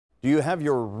Do you have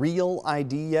your Real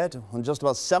ID yet? In just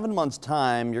about 7 months'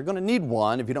 time, you're going to need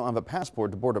one if you don't have a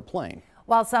passport to board a plane.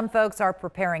 While some folks are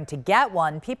preparing to get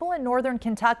one, people in northern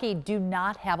Kentucky do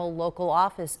not have a local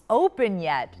office open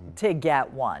yet to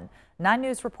get one. 9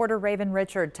 News reporter Raven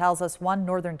Richard tells us one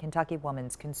northern Kentucky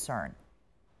woman's concern.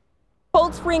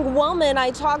 Cold Spring woman I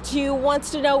talked to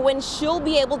wants to know when she'll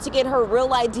be able to get her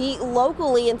Real ID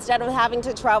locally instead of having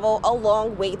to travel a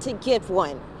long way to get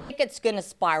one. I think it's going to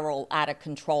spiral out of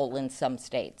control in some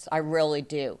states. I really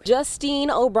do. Justine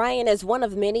O'Brien is one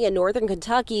of many in northern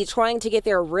Kentucky trying to get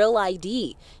their Real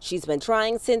ID. She's been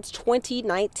trying since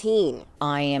 2019.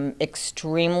 I am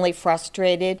extremely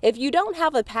frustrated. If you don't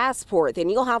have a passport, then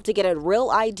you'll have to get a Real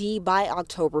ID by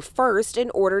October 1st in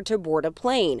order to board a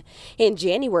plane. In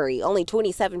January, only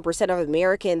 27% of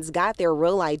Americans got their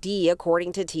Real ID,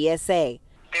 according to TSA.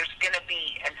 There's going to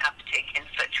be an uptick in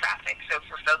foot traffic, so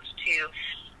for folks to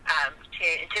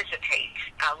anticipate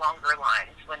longer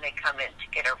lines when they come in to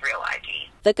get a Real ID.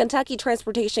 The Kentucky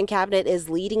Transportation Cabinet is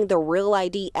leading the Real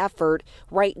ID effort.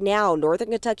 Right now,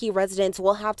 northern Kentucky residents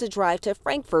will have to drive to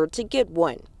Frankfort to get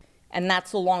one. And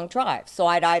that's a long drive. So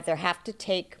I'd either have to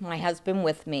take my husband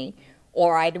with me,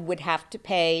 or I would have to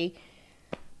pay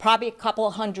probably a couple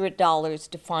of $100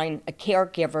 to find a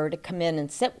caregiver to come in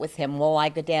and sit with him while I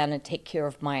go down and take care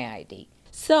of my ID.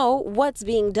 So what's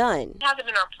being done? We have it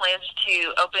in our plans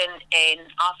to open an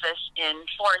office in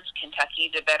Florence,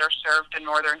 Kentucky to better serve the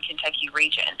northern Kentucky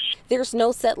region. There's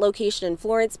no set location in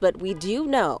Florence, but we do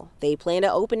know they plan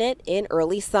to open it in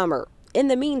early summer. In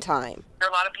the meantime, there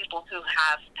are a lot of people who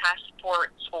have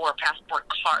passports or passport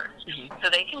cards, so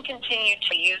they can continue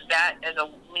to use that as a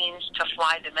means to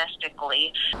fly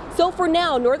domestically. So for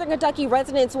now, northern Kentucky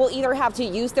residents will either have to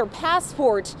use their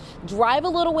passport, drive a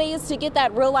little ways to get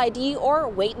that Real ID, or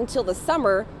wait until the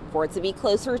summer for it to be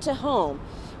closer to home.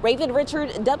 Raven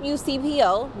Richard,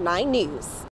 WCPO 9 News.